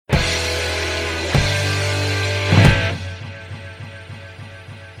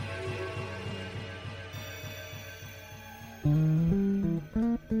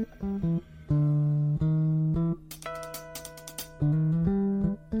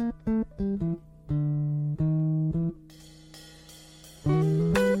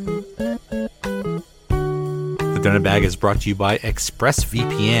Dinner Bag is brought to you by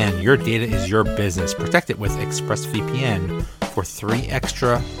ExpressVPN. Your data is your business. Protect it with ExpressVPN. For 3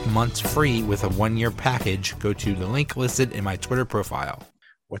 extra months free with a 1-year package, go to the link listed in my Twitter profile.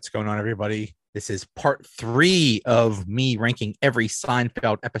 What's going on, everybody? This is part 3 of me ranking every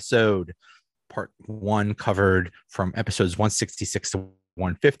Seinfeld episode. Part 1 covered from episodes 166 to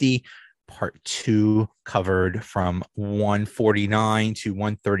 150. Part 2 covered from 149 to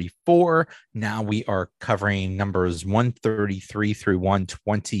 134. Now we are covering numbers 133 through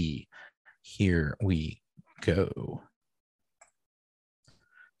 120. Here we go.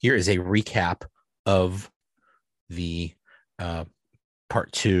 Here is a recap of the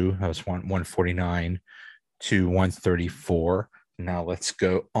part 2. That was 149 to 134. Now let's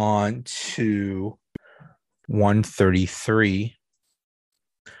go on to 133.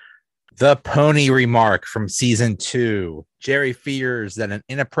 The Pony Remark from season 2. Jerry fears that an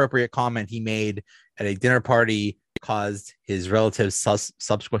inappropriate comment he made at a dinner party caused his relative's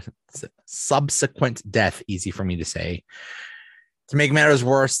subsequent death. Easy for me to say. To make matters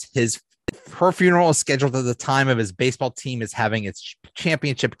worse, her funeral is scheduled at the time of his baseball team is having its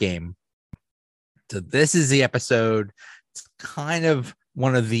championship game. So this is the episode. It's kind of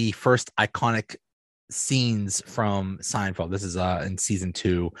one of the first iconic scenes from Seinfeld. This is in season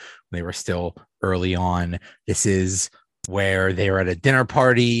 2 when they were still early on. This is where they were at a dinner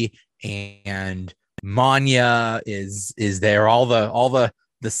party and Manya is there. All the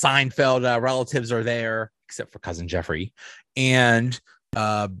Seinfeld relatives are there except for cousin Jeffrey, and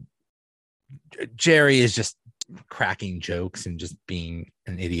Jerry is just cracking jokes and just being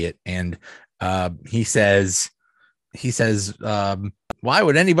an idiot. And he says why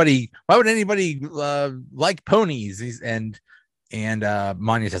would anybody like ponies? And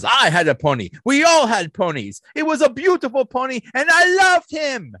Manya says, I had a pony. We all had ponies. It was a beautiful pony, and I loved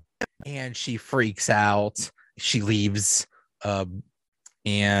him. And she freaks out. She leaves.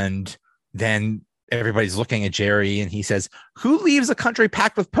 And then everybody's looking at Jerry, and he says, who leaves a country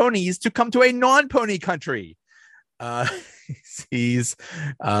packed with ponies to come to a non-pony country? So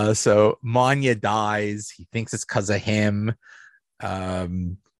Manya dies. He thinks it's because of him.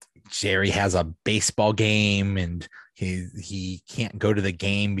 Jerry has a baseball game and he can't go to the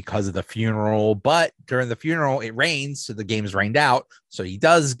game because of the funeral, but during the funeral it rains, so the game's rained out, so he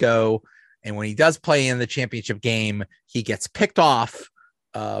does go. And when he does play in the championship game, he gets picked off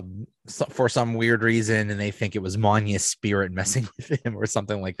for some weird reason, and they think it was Manya's spirit messing with him or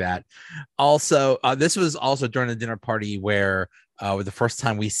something like that. Also, this was also during the dinner party where the first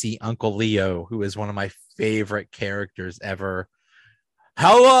time we see Uncle Leo, who is one of my favorite characters ever.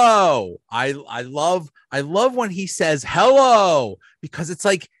 Hello. I love when he says hello, because it's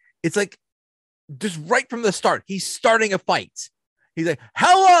like just right from the start, he's starting a fight. He's like,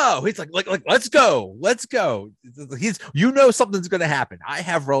 hello. He's like, let's go. Something's going to happen. I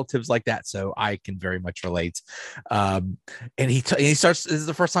have relatives like that, so I can very much relate. And he starts. This is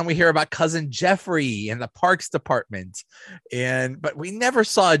the first time we hear about cousin Jeffrey and the parks department, but we never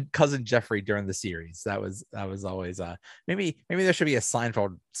saw cousin Jeffrey during the series. That was always maybe there should be a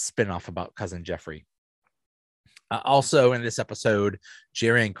Seinfeld spinoff about cousin Jeffrey. Also in this episode,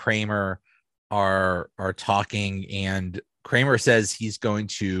 Jerry and Kramer are talking, and Kramer says he's going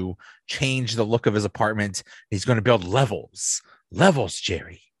to change the look of his apartment. He's going to build levels,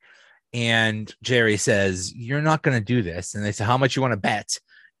 Jerry. And Jerry says, you're not going to do this. And they say, how much you want to bet?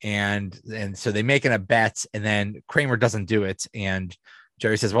 And so they make a bet, and then Kramer doesn't do it. And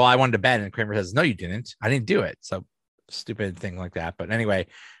Jerry says, well, I wanted to bet. And Kramer says, no, you didn't. I didn't do it. So stupid thing like that. But anyway,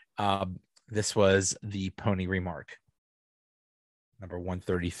 this was the Pony Remark. Number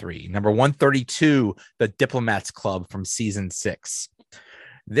 133. Number 132, the Diplomats Club from season 6.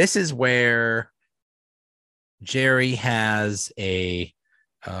 This is where Jerry has he's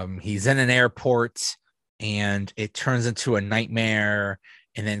in an airport and it turns into a nightmare.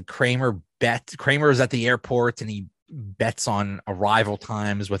 And then Kramer is at the airport and he bets on arrival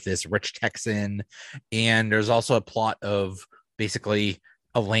times with this rich Texan. And there's also a plot of basically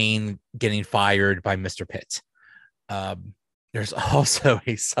Elaine getting fired by Mr. Pitt. There's also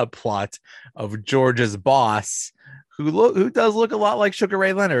a subplot of George's boss, who does look a lot like Sugar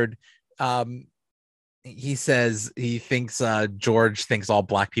Ray Leonard. He says he thinks George thinks all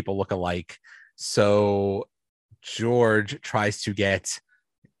black people look alike, so George tries to get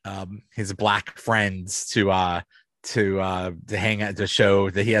his black friends to hang out, to show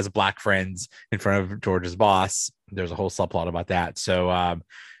that he has black friends in front of George's boss. There's a whole subplot about that. So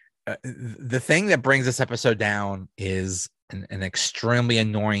the thing that brings this episode down is an extremely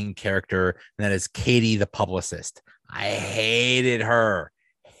annoying character, and that is Katie, the publicist. I hated her.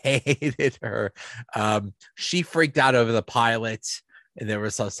 hated her. She freaked out over the pilot. And there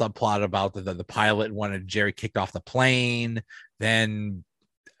was a subplot about the pilot wanted Jerry kicked off the plane. Then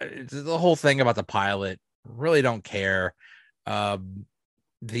the whole thing about the pilot, really don't care.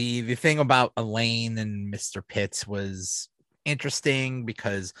 The thing about Elaine and Mr. Pitt was interesting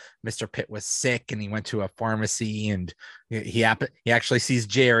because Mr. Pitt was sick and he went to a pharmacy and he actually sees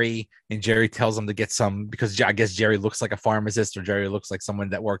Jerry, and Jerry tells him to get some, because I guess Jerry looks like a pharmacist or Jerry looks like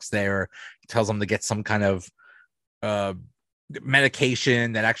someone that works there. He tells him to get some kind of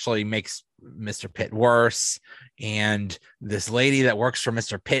medication that actually makes Mr. Pitt worse. And this lady that works for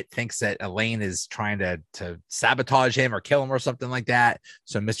Mr. Pitt thinks that Elaine is trying to sabotage him or kill him or something like that.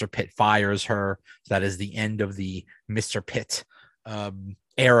 So Mr. Pitt fires her. So that is the end of the Mr. Pitt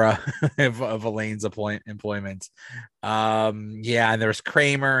era of Elaine's employment. Yeah, and there's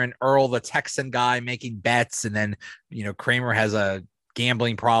Kramer and Earl, the Texan guy, making bets. And then, Kramer has a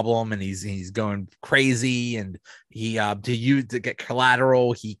gambling problem and he's going crazy, and he to get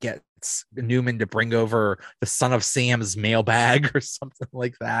collateral, he gets Newman to bring over the Son of Sam's mailbag or something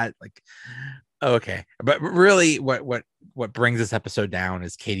like that. Like, okay, but really what brings this episode down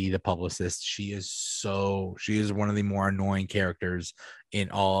is Katie the publicist. She is one of the more annoying characters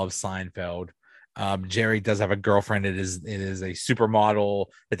in all of Seinfeld. Jerry does have a girlfriend. It is a supermodel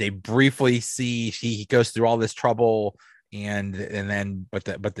that they briefly see. He goes through all this trouble, and then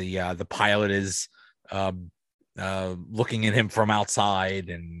the pilot is looking at him from outside,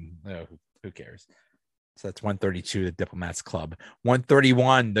 and who cares? So that's 132, the Diplomat's Club.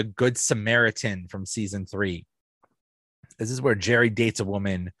 131, the Good Samaritan from season 3. This is where Jerry dates a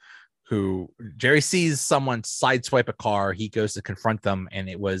woman who Jerry sees someone sideswipe a car. He goes to confront them, and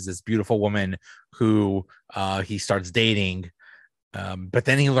it was this beautiful woman who he starts dating. But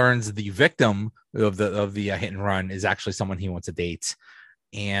then he learns the victim of the hit and run is actually someone he wants to date.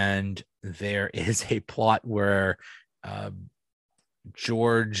 And there is a plot where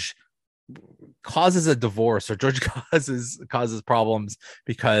George causes a divorce, or George causes problems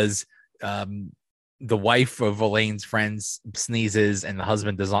because the wife of Elaine's friends sneezes and the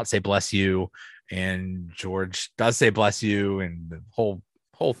husband does not say bless you, and George does say bless you, and the whole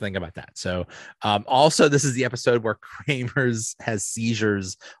thing about that. So also this is the episode where Kramer's has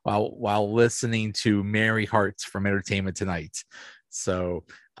seizures while listening to Mary Hart's from Entertainment Tonight. So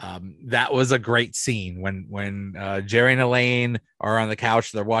that was a great scene when Jerry and Elaine are on the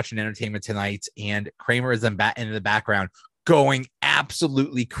couch, they're watching Entertainment Tonight, and Kramer is in the background going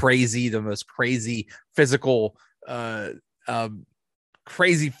absolutely crazy, the most crazy physical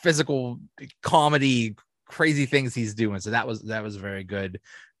comedy, crazy things he's doing. So that was very good.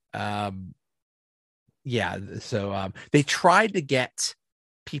 Yeah, so they tried to get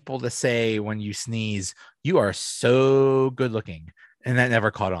people to say when you sneeze, you are so good looking, and that never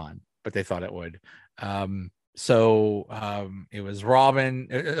caught on, but they thought it would. It was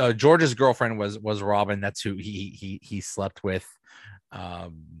Robin. George's girlfriend was Robin. That's who he slept with.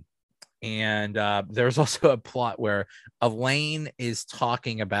 There's also a plot where Elaine is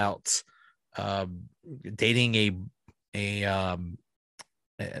talking about dating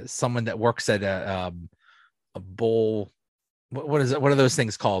someone that works at a bull. What is it? What are those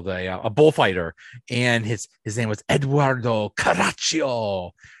things called? A bullfighter, and his name was Eduardo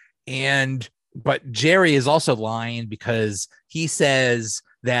Carraccio. But Jerry is also lying because he says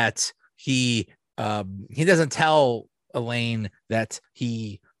that he doesn't tell Elaine that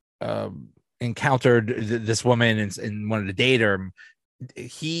he encountered this woman and wanted to date her.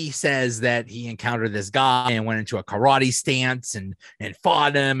 He says that he encountered this guy and went into a karate stance and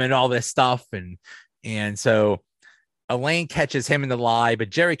fought him and all this stuff. And so Elaine catches him in the lie, but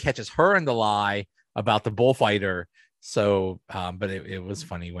Jerry catches her in the lie about the bullfighter. So, but it was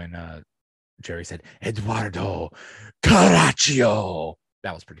funny when Jerry said, Eduardo Carraccio.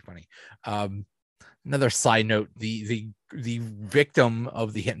 That was pretty funny. Another side note, the victim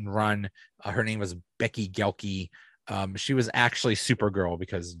of the hit and run, her name was Becky Gelke. She was actually Supergirl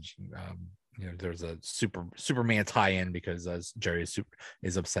because there's a Superman tie-in because Jerry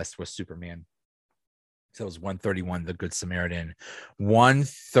is obsessed with Superman. So it was 131, the Good Samaritan.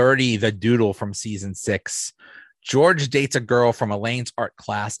 130, the Doodle from season 6. George dates a girl from Elaine's art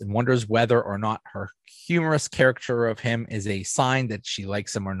class and wonders whether or not her humorous caricature of him is a sign that she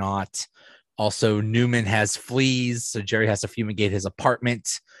likes him or not. Also, Newman has fleas, so Jerry has to fumigate his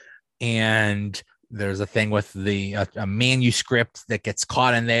apartment. And there's a thing with a manuscript that gets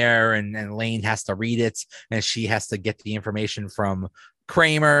caught in there, and Elaine has to read it, and she has to get the information from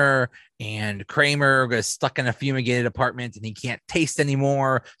Kramer, and Kramer gets stuck in a fumigated apartment, and he can't taste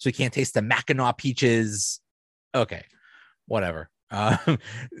anymore, so he can't taste the Mackinac peaches. Okay, whatever.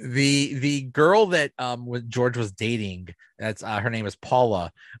 The girl that George was dating, that's her name is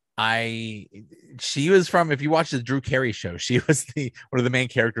Paula. She was from, if you watch the Drew Carey show, she was the one of the main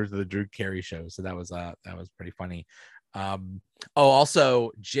characters of the Drew Carey show. So that was pretty funny.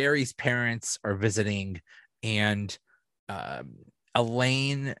 Also Jerry's parents are visiting, and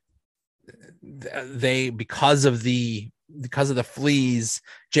Elaine, they because of the fleas,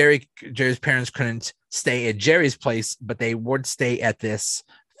 Jerry's parents couldn't stay at Jerry's place, but they would stay at this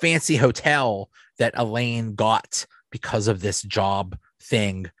fancy hotel that Elaine got because of this job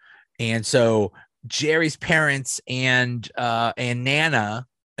thing. And so Jerry's parents and Nana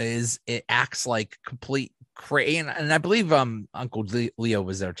it acts like complete crazy, and I believe Uncle Leo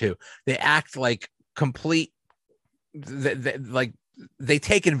was there too. They act like complete, like they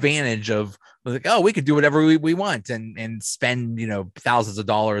take advantage of, like, oh, we could do whatever we want and spend, thousands of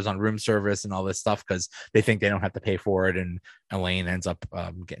dollars on room service and all this stuff because they think they don't have to pay for it. And Elaine ends up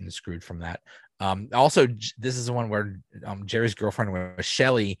getting screwed from that. Also, this is the one where Jerry's girlfriend was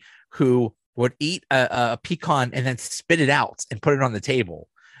Shelly, who would eat a pecan and then spit it out and put it on the table.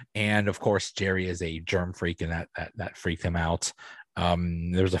 And of course, Jerry is a germ freak, and that freaked him out.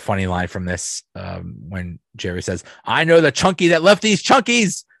 There was a funny line from this when Jerry says, "I know the chunky that left these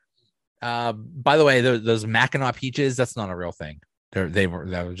chunkies." By the way, those Mackinac peaches, that's not a real thing.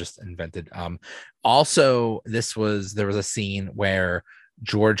 That was just invented. Also, there was a scene where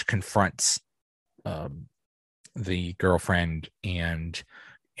George confronts the girlfriend, and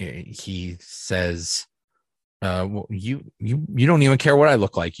he says, well, you don't even care what I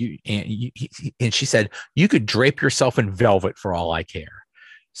look like. And she said, "You could drape yourself in velvet for all I care."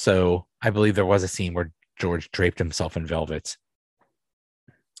 So I believe there was a scene where George draped himself in velvet.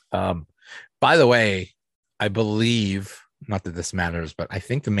 By the way, I believe, not that this matters, but I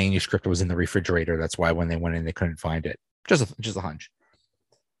think the manuscript was in the refrigerator. That's why when they went in, they couldn't find it. Just a hunch.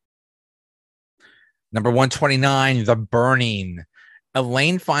 Number 129, The Burning.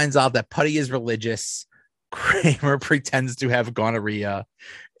 Elaine finds out that Putty is religious. Kramer pretends to have gonorrhea,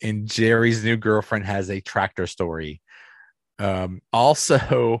 and Jerry's new girlfriend has a tractor story.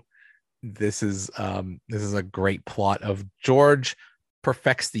 Also, this is a great plot of George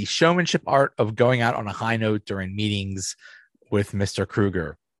perfects the showmanship art of going out on a high note during meetings with Mr.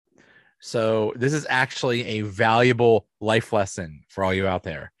 Kruger. So this is actually a valuable life lesson for all you out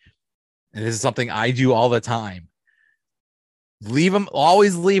there. And this is something I do all the time.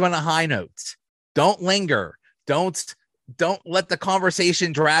 Always leave on a high note. Don't linger. Don't let the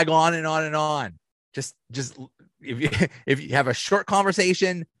conversation drag on and on and on. Just if you have a short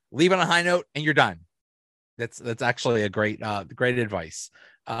conversation, leave on a high note and you're done. That's actually a great advice.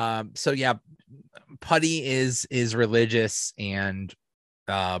 So yeah, Putty is religious, and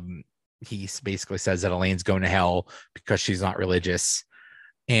he basically says that Elaine's going to hell because she's not religious.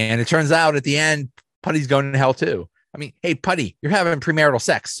 And it turns out at the end, Putty's going to hell too. I mean, hey, Putty, you're having premarital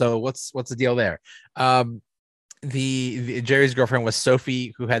sex, so what's the deal there? The Jerry's girlfriend was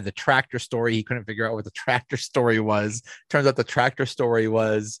Sophie, who had the tractor story. He couldn't figure out what the tractor story was. Turns out the tractor story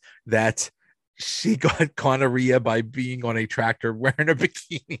was that she got gonorrhea by being on a tractor wearing a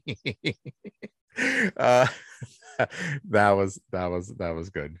bikini. That was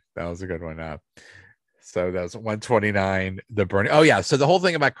good. That was a good one. So that was 129, The Burning. Oh yeah. So the whole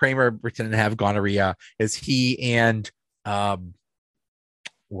thing about Kramer pretending to have gonorrhea is he and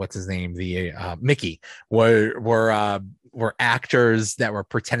what's his name? The Mickey were actors that were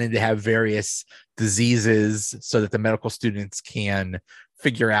pretending to have various diseases so that the medical students can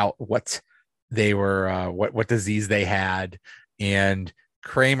figure out what they were, what disease they had. And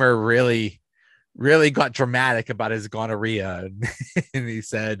Kramer really got dramatic about his gonorrhea. And he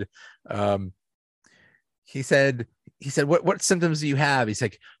said, what symptoms do you have? He's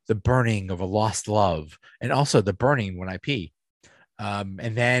like, the burning of a lost love, and also the burning when I pee.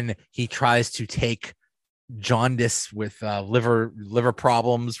 And then he tries to take jaundice with liver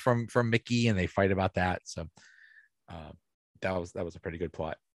problems from Mickey, and they fight about that. So that was a pretty good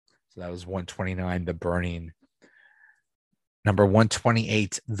plot. So that was 129, The Burning. Number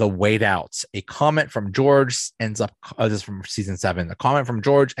 128, The Wait Out. A comment from George ends up, this is from season 7. A comment from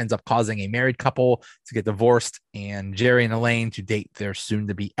George ends up causing a married couple to get divorced, and Jerry and Elaine to date their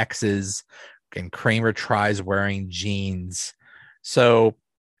soon-to-be exes. And Kramer tries wearing jeans. So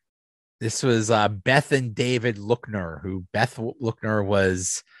this was Beth and David Lookner, who Beth Lookner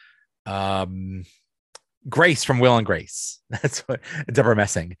was Grace from Will and Grace. That's what Deborah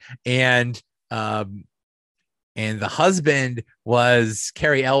Messing. And the husband was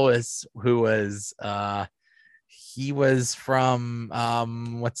Cary Elwes, who was he was from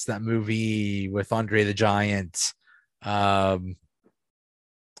what's that movie with Andre the Giant?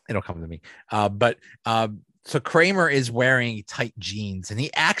 It'll come to me. So Kramer is wearing tight jeans, and he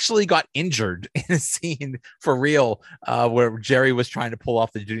actually got injured in a scene for real, where Jerry was trying to pull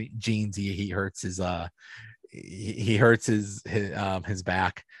off the jeans. He hurts his he hurts his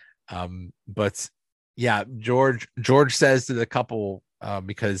back. But yeah, George says to the couple,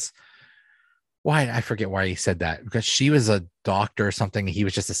 because why, I forget why he said that, because she was a doctor or something, he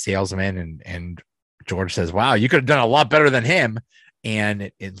was just a salesman, and George says, wow, you could have done a lot better than him.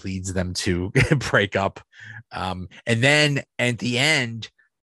 And it leads them to break up. And then at the end,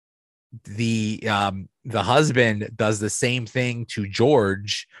 the husband does the same thing to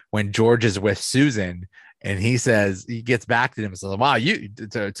George when George is with Susan. And he says, he gets back to him and says, wow,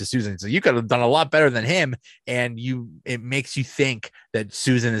 to Susan, so you could have done a lot better than him. And it makes you think that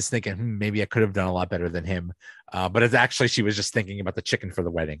Susan is thinking, maybe I could have done a lot better than him. But it's actually, she was just thinking about the chicken for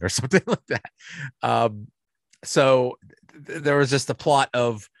the wedding or something like that. So there was just a plot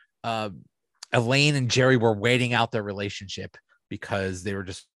of Elaine and Jerry were waiting out their relationship because they were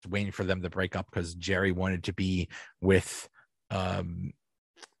just waiting for them to break up, because Jerry wanted to be with the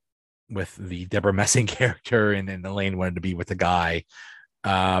Deborah Messing character, and then Elaine wanted to be with the guy.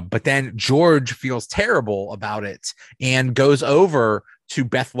 But then George feels terrible about it and goes over to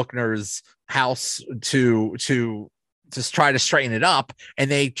Beth Lookner's house to just try to straighten it up,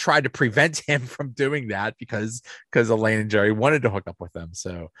 and they tried to prevent him from doing that because Elaine and Jerry wanted to hook up with them.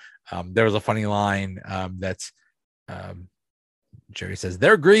 So there was a funny line that Jerry says,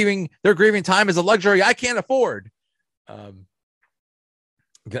 their grieving time is a luxury I can't afford. And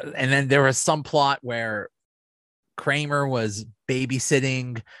then there was some plot where Kramer was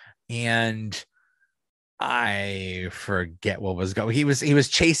babysitting, and I forget what was going. He was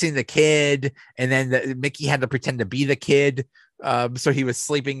chasing the kid, and then Mickey had to pretend to be the kid. So he was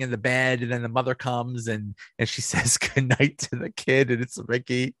sleeping in the bed, and then the mother comes and she says goodnight to the kid, and it's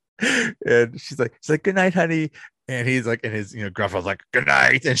Mickey, and she's like good night, honey, and he's like, and his girlfriend's like good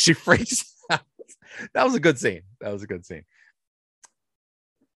night, and she freaks out. That was a good scene. That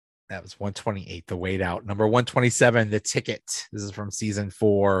was 128, The Wait Out. Number 127, The Ticket. This is from season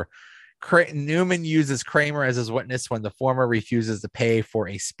 4. Newman uses Kramer as his witness when the former refuses to pay for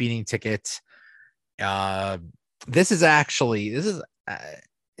a speeding ticket. This is I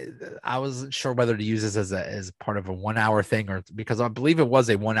wasn't sure whether to use this as part of a 1 hour thing, or because I believe it was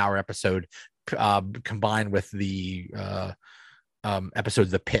a 1 hour episode combined with the episode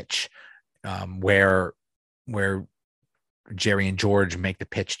The Pitch, where Jerry and George make the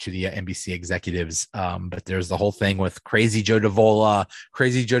pitch to the NBC executives. But there's the whole thing with Crazy Joe Davola.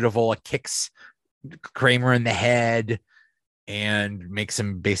 Crazy Joe Davola kicks Kramer in the head and makes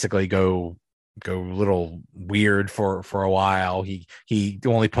him basically go a little weird for a while. He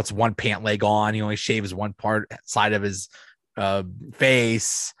only puts one pant leg on. He only shaves one side of his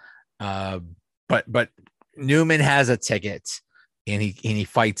face. But Newman has a ticket, and he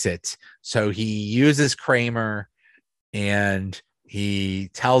fights it. So he uses Kramer, and he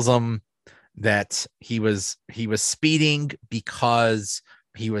tells him that he was speeding because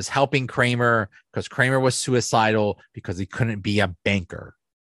he was helping Kramer, because Kramer was suicidal because he couldn't be a banker.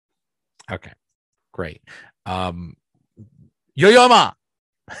 Okay, great. Yo-yo ma.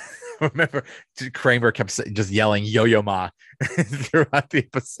 Remember, Kramer kept just yelling yo-yo ma throughout the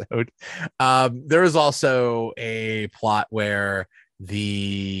episode. There was also a plot where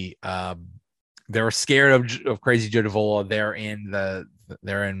they were scared of Crazy Joe Davola. They're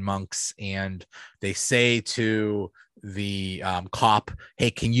in Monk's, and they say to the cop,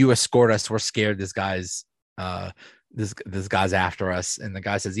 "Hey, can you escort us? We're scared. This guy's after us." And the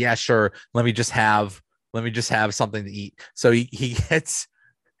guy says, "Yeah, sure. Let me just have something to eat." So he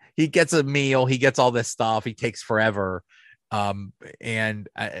gets a meal. He gets all this stuff. He takes forever. And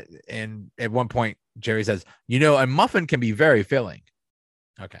at one point, Jerry says, "A muffin can be very filling."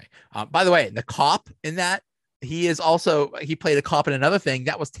 Okay. By the way, the cop in that, he played a cop in another thing.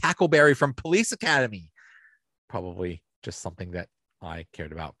 That was Tackleberry from Police Academy. Probably just something that I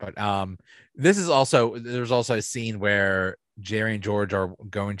cared about. But there's also a scene where Jerry and George are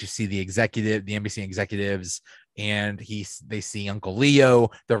going to see the NBC executives, and they see Uncle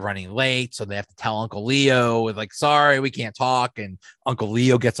Leo. They're running late, so they have to tell Uncle Leo, like, sorry, we can't talk. And Uncle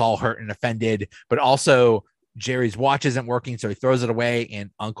Leo gets all hurt and offended, but also Jerry's watch isn't working, so he throws it away,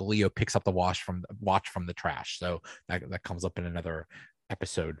 and Uncle Leo picks up the watch from the trash. So that comes up in another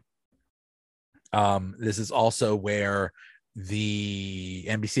episode. This is also where the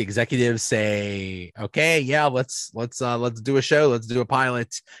NBC executives say, "Okay, yeah, let's do a show, let's do a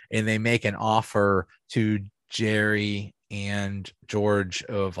pilot," and they make an offer to Jerry and George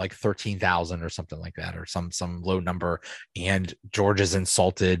of like 13,000 or something like that, or some low number. And George is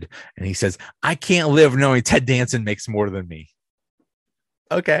insulted, and he says, "I can't live knowing Ted Danson makes more than me."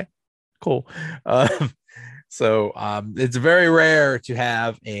 Okay, cool. So it's very rare to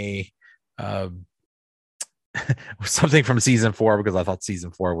have a something from season 4, because I thought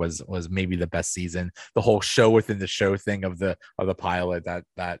season 4 was maybe the best season. The whole show within the show thing of the pilot,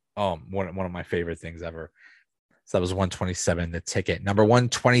 that one of my favorite things ever. So that was 127, the ticket. Number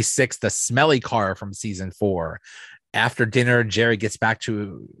 126, the smelly car from season 4. After dinner, Jerry gets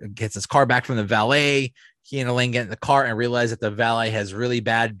his car back from the valet. He and Elaine get in the car and realize that the valet has really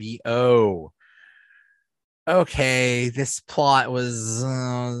bad BO. Okay, this plot was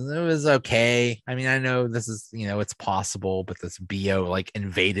it was okay. I mean, I know this is, it's possible, but this BO like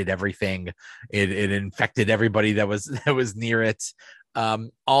invaded everything. It infected everybody that was near it.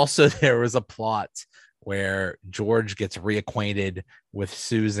 Also, there was a plot where George gets reacquainted with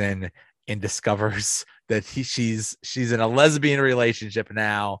Susan and discovers that she's in a lesbian relationship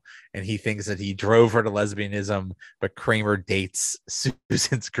now, and he thinks that he drove her to lesbianism, but Kramer dates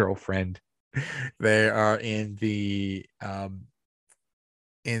Susan's girlfriend. They are in the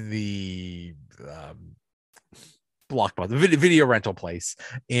Blockbuster video rental place,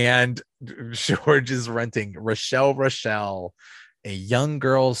 and George is renting Rochelle, a young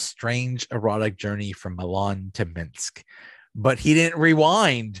girl's strange erotic journey from Milan to Minsk. But he didn't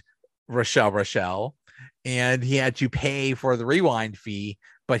rewind Rochelle, and he had to pay for the rewind fee,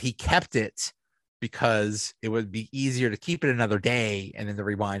 but he kept it because it would be easier to keep it another day and then to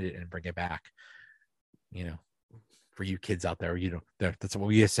rewind it and bring it back. For you kids out there, that's what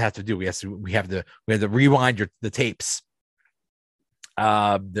we used to have to do. We have to rewind the tapes.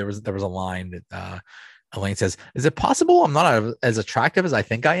 There was a line that Elaine says, "Is it possible I'm not as attractive as I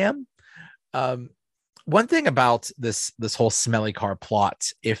think I am?" One thing about this whole smelly car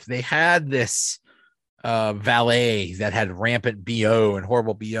plot, if they had this valet that had rampant BO and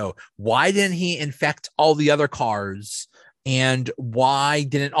horrible BO, why didn't he infect all the other cars? And why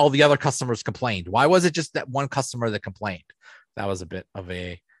didn't all the other customers complain? Why was it just that one customer that complained? That was a bit of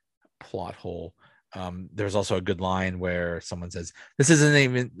a plot hole. There's also a good line where someone says, this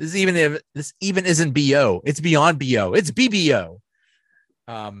even isn't BO. It's beyond BO. It's BBO.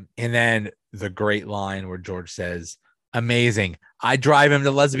 And then the great line where George says, "Amazing. I drive him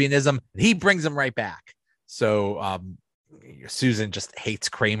to lesbianism. He brings him right back." So Susan just hates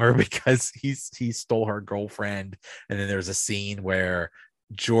Kramer because he stole her girlfriend. And then there's a scene where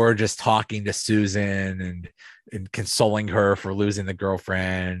George is talking to Susan and consoling her for losing the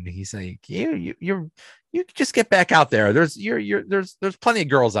girlfriend. He's like, you just get back out there. There's plenty of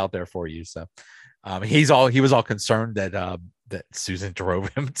girls out there for you. So he was all concerned that Susan drove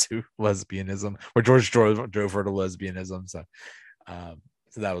him to lesbianism, or George drove her to lesbianism. So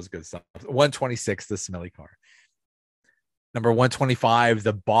that was good stuff. 126, the smelly car. Number 125,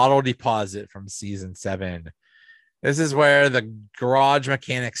 the bottle deposit from season 7. This is where the garage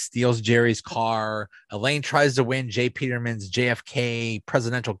mechanic steals Jerry's car. Elaine tries to win Jay Peterman's JFK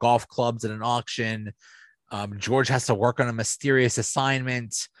presidential golf clubs at an auction. George has to work on a mysterious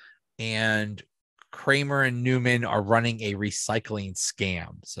assignment, and Kramer and Newman are running a recycling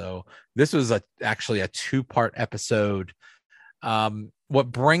scam. So this was actually a 2-part episode.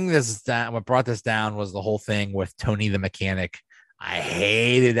 What brought this down was the whole thing with Tony the mechanic. I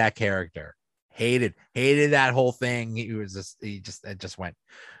hated that character. Hated that whole thing. It just went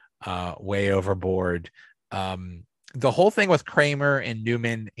way overboard. The whole thing with Kramer and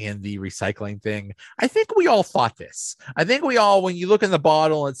Newman and the recycling thing, I think we all thought this. I think we all, when you look in the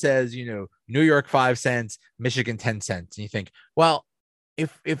bottle, it says, New York 5 cents, Michigan 10 cents. And you think, well,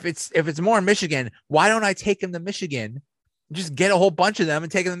 if it's more in Michigan, why don't I take him to Michigan? Just get a whole bunch of them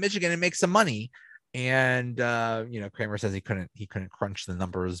and take them to Michigan and make some money. And Kramer says he couldn't crunch the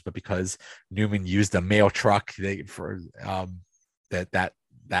numbers, but because Newman used a mail truck, that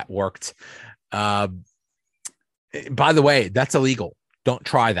worked. By the way, that's illegal. Don't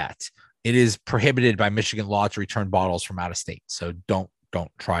try that. It is prohibited by Michigan law to return bottles from out of state. So don't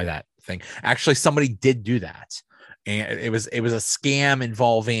try that thing. Actually, somebody did do that. And it was a scam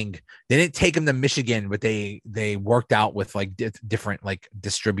involving, they didn't take them to Michigan, but they worked out with like different like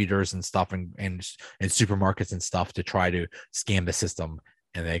distributors and stuff and supermarkets and stuff to try to scam the system,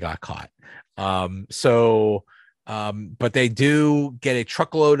 and they got caught. But they do get a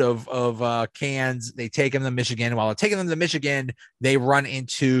truckload of cans. They take them to Michigan. While they're taking them to Michigan, they run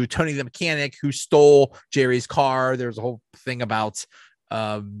into Tony the mechanic, who stole Jerry's car. There's a whole thing about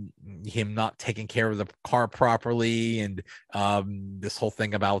him not taking care of the car properly, and this whole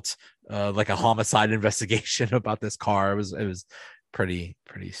thing about like a homicide investigation about this car. It was pretty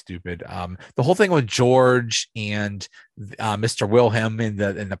stupid. The whole thing with George and Mr. Wilhelm in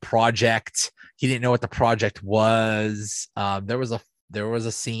the project. He didn't know what the project was. There was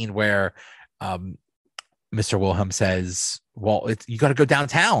a scene where Mr. Wilhelm says, well, you got to go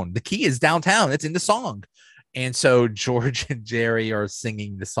downtown. The key is downtown. It's in the song. And so George and Jerry are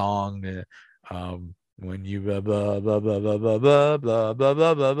singing the song, when you blah, blah, blah, blah, blah, blah, blah, blah, blah,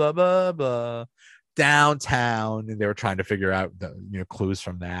 blah, blah, blah, blah, downtown. And they were trying to figure out the clues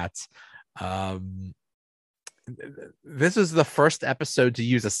from that. This is the first episode to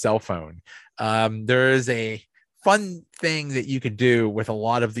use a cell phone. There is a fun thing that you could do with a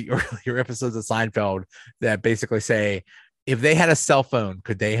lot of the earlier episodes of Seinfeld that basically say, if they had a cell phone,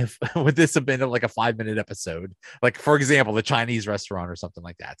 would this have been like a 5-minute episode? Like, for example, the Chinese restaurant or something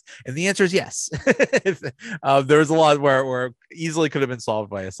like that. And the answer is yes. There's a lot where easily could have been solved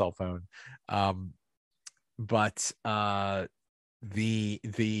by a cell phone.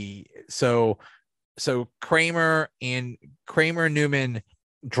 So Kramer and Newman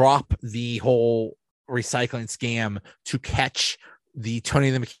drop the whole recycling scam to catch the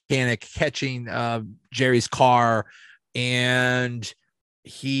Tony the Mechanic catching Jerry's car, and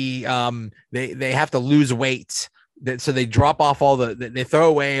they have to lose weight. So they drop off they throw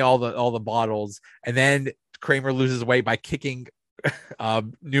away all the bottles, and then Kramer loses weight by kicking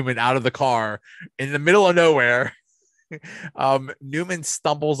Newman out of the car in the middle of nowhere. Newman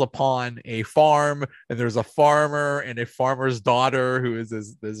stumbles upon a farm, and there's a farmer and a farmer's daughter who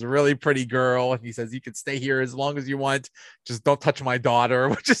is this really pretty girl, and he says, you can stay here as long as you want, just don't touch my daughter,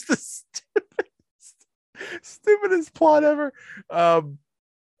 which is the stupidest plot ever.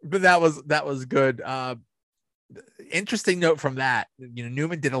 But that was good. Interesting note from that,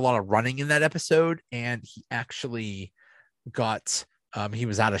 Newman did a lot of running in that episode, and he actually got he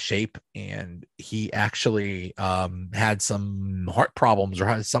was out of shape, and he actually had some heart problems or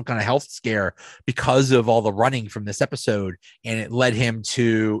had some kind of health scare because of all the running from this episode, and it led him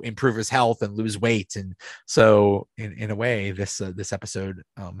to improve his health and lose weight. And so in a way, this episode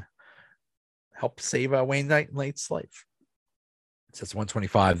helped save Wayne Knight's life. It says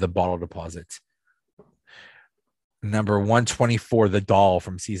 125, the bottle deposit. Number 124, the doll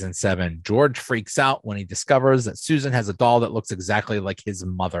from season 7. George freaks out when he discovers that Susan has a doll that looks exactly like his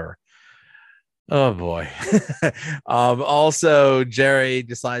mother. Oh boy. Also, Jerry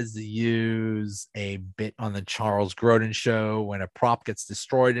decides to use a bit on the Charles Grodin show when a prop gets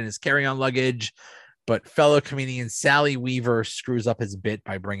destroyed in his carry-on luggage, but fellow comedian Sally Weaver screws up his bit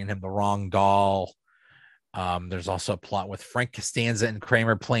by bringing him the wrong doll. There's also a plot with Frank Costanza and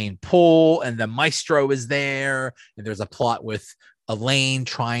Kramer playing pool, and the maestro is there. And there's a plot with Elaine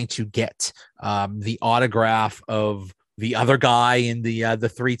trying to get the autograph of the other guy in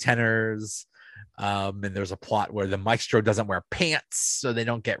the Three Tenors. And there's a plot where the maestro doesn't wear pants, so they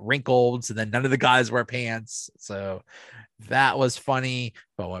don't get wrinkled. So then none of the guys wear pants. So that was funny.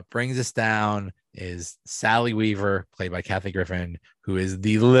 But what brings us down is Sally Weaver, played by Kathy Griffin, who is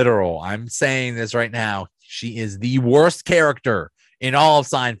the literal, I'm saying this right now, she is the worst character in all of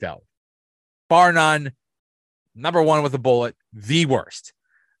Seinfeld. Bar none. Number one with a bullet, the worst.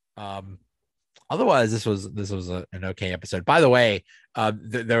 Otherwise, this was an okay episode. By the way,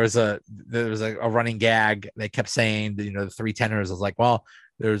 there was a running gag. They kept saying that, the Three Tenors. I was like, well,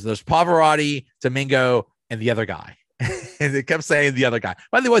 there's Pavarotti, Domingo, and the other guy. And they kept saying the other guy.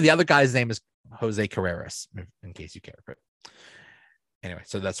 By the way, the other guy's name is Jose Carreras, in case you care. But anyway,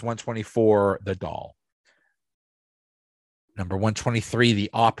 so that's 124, the doll. Number 123, the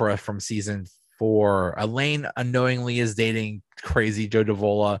opera from season 4. Elaine unknowingly is dating crazy Joe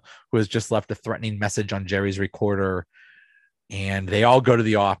Davola, who has just left a threatening message on Jerry's recorder, and they all go to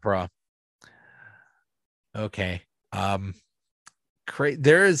the opera. Okay.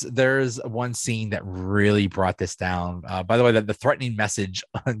 There's one scene that really brought this down. By the way, the threatening message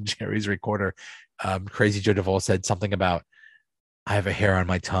on Jerry's recorder, crazy Joe Davola said something about, I have a hair on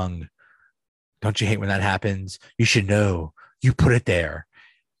my tongue. Don't you hate when that happens? You should know. You put it there.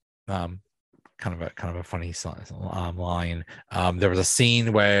 Kind of a funny line. There was a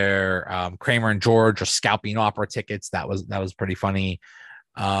scene where Kramer and George are scalping opera tickets. That was pretty funny.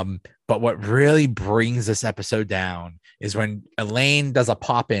 But what really brings this episode down is when Elaine does a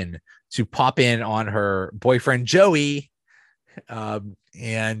pop in on her boyfriend Joey.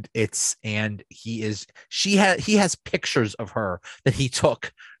 And he has pictures of her that he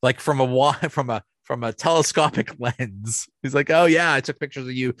took like from a from a telescopic lens. He's like, oh yeah, I took pictures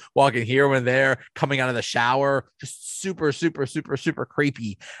of you walking here and there, coming out of the shower, just super, super, super, super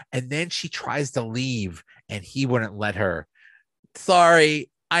creepy. And then she tries to leave and he wouldn't let her.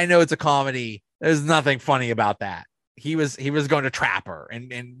 Sorry, I know it's a comedy. There's nothing funny about that. He was going to trap her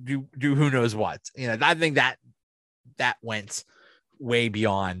and do who knows what. I think that went way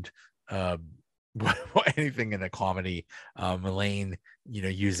beyond anything in a comedy. Elaine,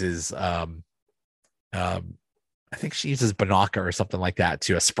 uses I think she uses Banaka or something like that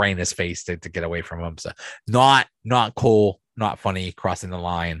to spray in his face to get away from him. So not cool, not funny, crossing the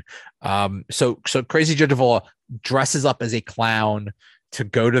line. So Crazy Joe Davola dresses up as a clown to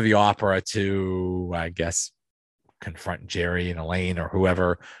go to the opera to, I guess, confront Jerry and Elaine or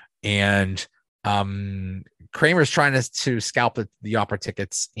whoever. And Kramer's trying to scalp the opera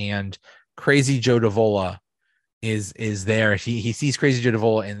tickets, and Crazy Joe Davola is there. He sees Crazy Joe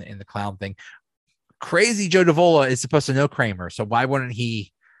Davola in the clown thing. Crazy Joe Davola is supposed to know Kramer, so why wouldn't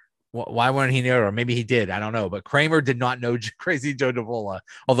he know? Or maybe he did, I don't know. But Kramer did not know Crazy Joe Davola,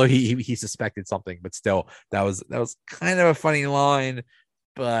 although he suspected something. But still, that was kind of a funny line.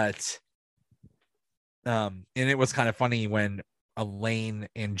 But and it was kind of funny when Elaine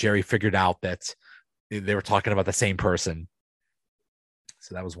and Jerry figured out that they were talking about the same person.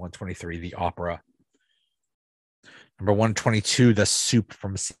 So that was 123, the opera. Number 122, the soup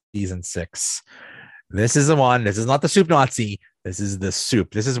from season 6. This is the one. This is not the soup Nazi. This is the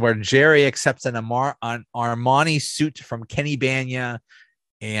soup. This is where Jerry accepts an Armani suit from Kenny Bania,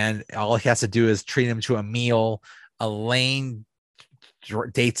 and all he has to do is treat him to a meal. Elaine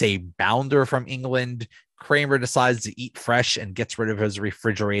dates a bounder from England. Kramer decides to eat fresh and gets rid of his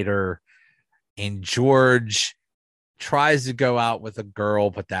refrigerator. And George tries to go out with a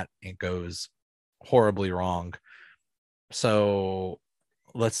girl, but it goes horribly wrong. So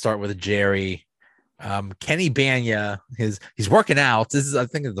let's start with Jerry. Kenny Bania, he's working out. This is, I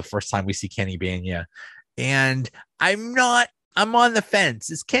think, the first time we see Kenny Bania, and I'm on the fence.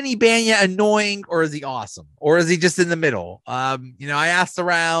 Is Kenny Bania annoying, or is he awesome, or is he just in the middle? I asked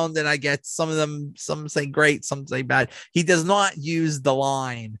around, and I get some say great, some say bad. He does not use the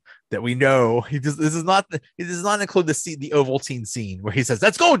line that we know. He does not include the Ovaltine scene where he says,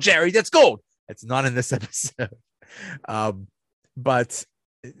 "That's gold, Jerry. That's gold." It's not in this episode, but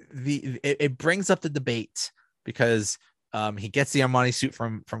it brings up the debate because he gets the Armani suit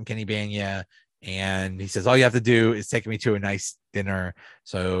from Kenny Bania, and he says, all you have to do is take me to a nice dinner.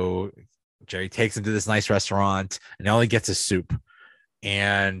 So Jerry takes him to this nice restaurant, and all he gets is soup.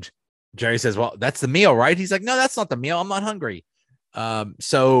 And Jerry says, well, that's the meal, right? He's like, no, that's not the meal. I'm not hungry.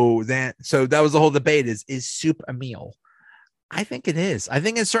 So that was the whole debate, is soup a meal? I think it is. I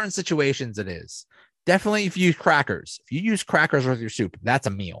think in certain situations it is. Definitely if you use crackers. If you use crackers with your soup, that's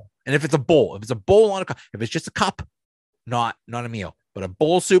a meal. And if it's a bowl on a cup, if it's just a cup, not a meal. But a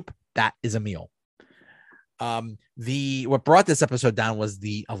bowl of soup, that is a meal. What brought this episode down was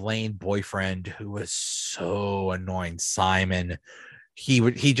the Elaine boyfriend, who was so annoying. Simon.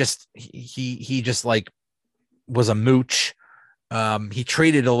 He just like was a mooch. He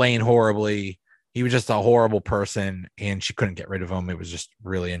treated Elaine horribly. He was just a horrible person, and she couldn't get rid of him. It was just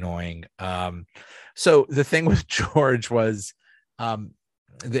really annoying. So the thing with George was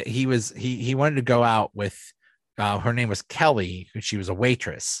that he wanted to go out with her name was Kelly. She was a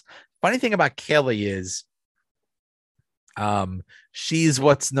waitress. Funny thing about Kelly is she's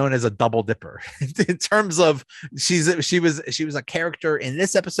what's known as a double dipper in terms of she was a character in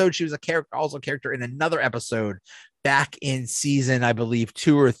this episode. She was also a character in another episode back in season, I believe,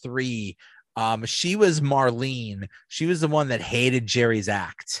 2 or 3. She was Marlene. She was the one that hated Jerry's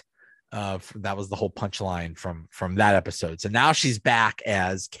act. That was the whole punchline from that episode. So now she's back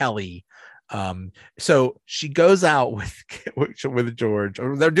as Kelly. So she goes out with George.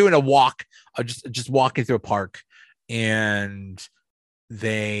 They're doing a walk, just walking through a park, and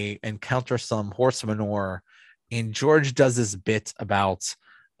they encounter some horse manure. And George does this bit about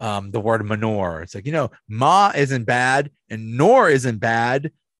the word manure. It's like, ma isn't bad and nor isn't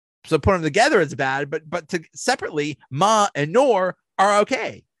bad. So put them together, it's bad, but separately, ma and nor are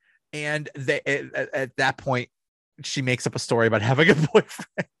okay. And at that point, she makes up a story about having a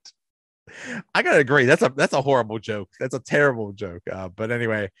boyfriend. I gotta agree, that's a horrible joke. That's a terrible joke. But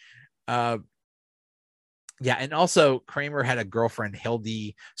anyway, yeah. And also, Kramer had a girlfriend,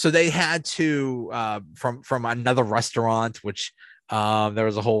 Hildy. So they had to from another restaurant, which there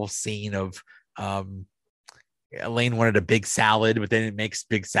was a whole scene of Elaine wanted a big salad, but they didn't make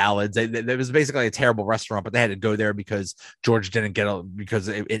big salads. It was basically a terrible restaurant, but they had to go there because George didn't get because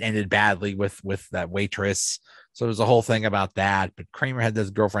it ended badly with that waitress. So there's a whole thing about that. But Kramer had this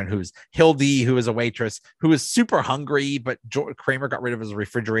girlfriend who's Hildy, who is a waitress, who was super hungry, but Kramer got rid of his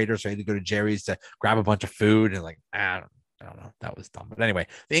refrigerator, so he had to go to Jerry's to grab a bunch of food. And like, I don't know, that was dumb. But anyway,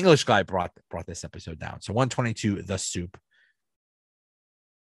 the English guy brought this episode down. So 122, The Soup.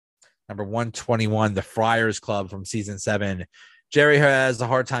 Number 121, The Friar's Club from season 7. Jerry has a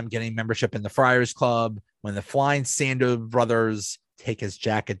hard time getting membership in the Friar's Club when the Flying Sando brothers take his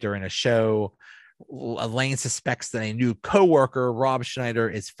jacket during a show. Elaine suspects that a new co-worker, Rob Schneider,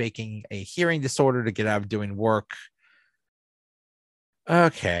 is faking a hearing disorder to get out of doing work.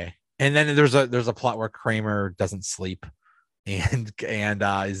 Okay. And then there's a plot where Kramer doesn't sleep and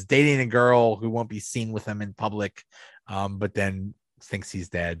is dating a girl who won't be seen with him in public, but then thinks he's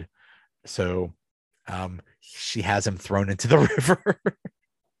dead. So she has him thrown into the river.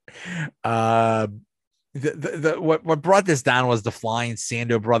 What brought this down was the Flying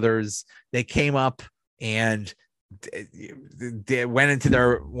Sando brothers. They came up and they went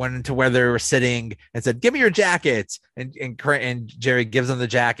into where they were sitting and said, "Give me your jacket." And Jerry gives them the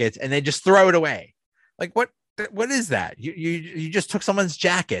jacket, and they just throw it away. Like, what is that? You just took someone's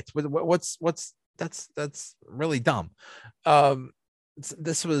jacket. What's that's really dumb.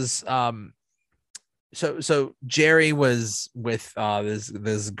 This was so Jerry was with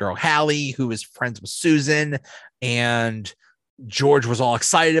this girl Hallie, who was friends with Susan, and George was all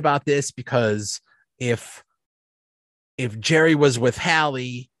excited about this because if Jerry was with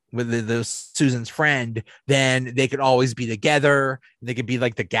Hallie, with Susan's friend, then they could always be together. They could be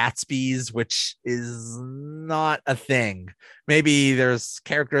like the Gatsbys, which is not a thing. Maybe there's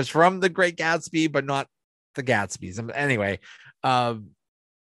characters from The Great Gatsby, but not the Gatsbys. Anyway,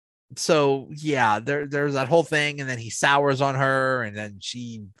 so yeah, there's that whole thing, and then he sours on her, and then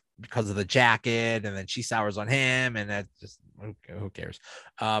she, because of the jacket, and then she sours on him, and that just, who cares?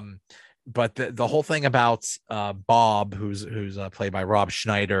 But the whole thing about Bob, who's played by Rob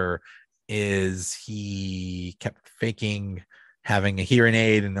Schneider, is he kept faking having a hearing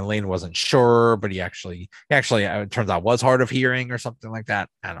aid, and Elaine wasn't sure, but he actually it turns out was hard of hearing or something like that.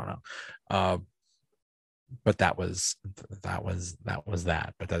 I don't know. But that was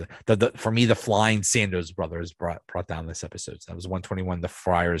that. But for me, the Flying Sandos brothers brought down this episode. So that was 121, The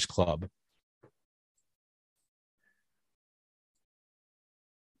Friar's Club.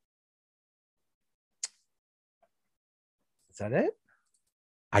 Is that it?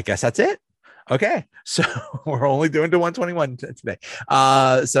 I guess that's it. Okay, so we're only doing to 121 today.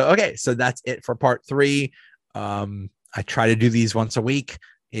 So that's it for part 3. I try to do these once a week.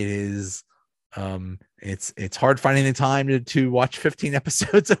 It is it's hard finding the time to watch 15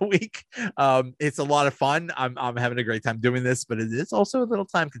 episodes a week. It's a lot of fun. I'm having a great time doing this, but it is also a little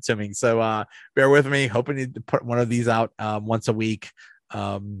time consuming. So bear with me. Hoping to put one of these out once a week.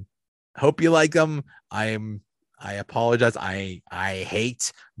 Hope you like them. I apologize. I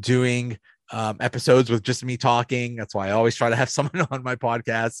hate doing episodes with just me talking. That's why I always try to have someone on my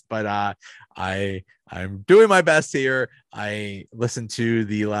podcast, but I'm doing my best here. I listened to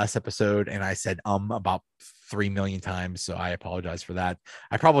the last episode and I said about 3 million times, so I apologize for that.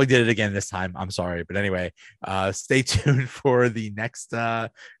 I probably did it again this time. I'm sorry, but anyway, stay tuned for the next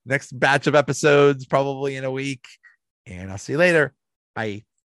batch of episodes, probably in a week, and I'll see you later. Bye.